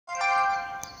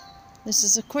This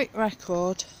is a quick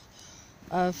record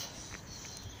of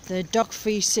the dog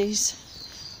faeces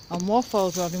on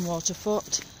Warfold Road in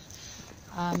Waterfoot.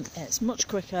 It's much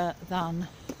quicker than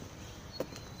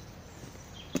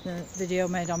the video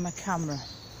made on my camera,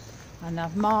 and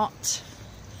I've marked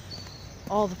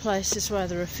all the places where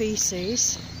there are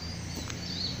faeces.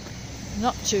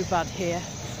 Not too bad here,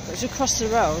 but as you cross the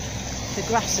road the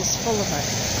grass is full of it,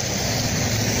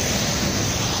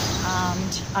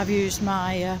 and I've used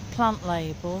my plant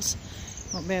labels.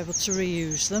 Won't be able to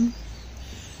reuse them,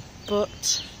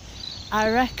 but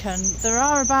I reckon there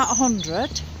are about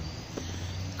 100,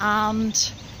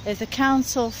 and if the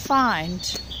council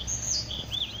find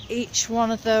each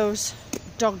one of those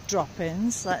dog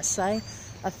drop-ins, let's say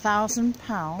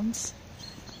 £1,000,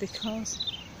 because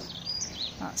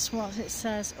that's what it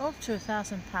says, up to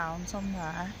 £1,000 on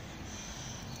there,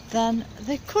 then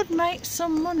they could make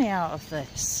some money out of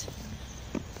this.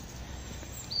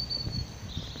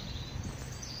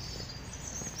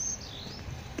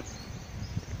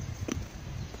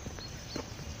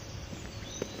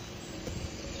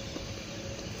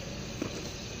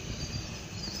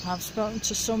 I've spoken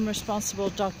to some responsible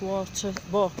dog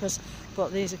walkers,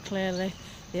 but these are clearly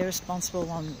the irresponsible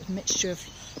ones. A mixture of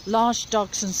large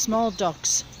dogs and small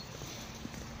dogs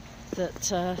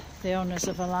that the owners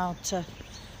have allowed to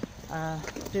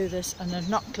do this, and have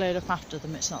not cleared up after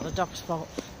them. It's not the dog's fault,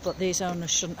 but these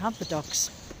owners shouldn't have the dogs.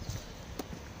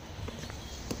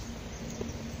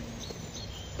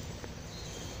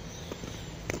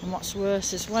 And what's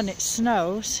worse is when it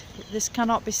snows, this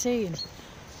cannot be seen.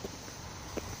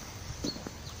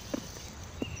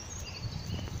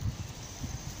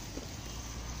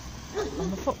 On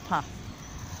the footpath.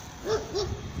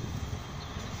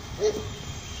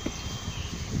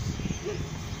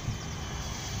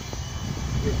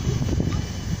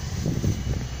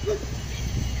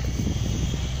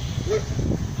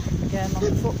 Again on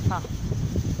the footpath.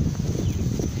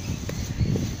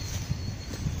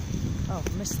 Oh,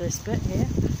 I missed this bit here.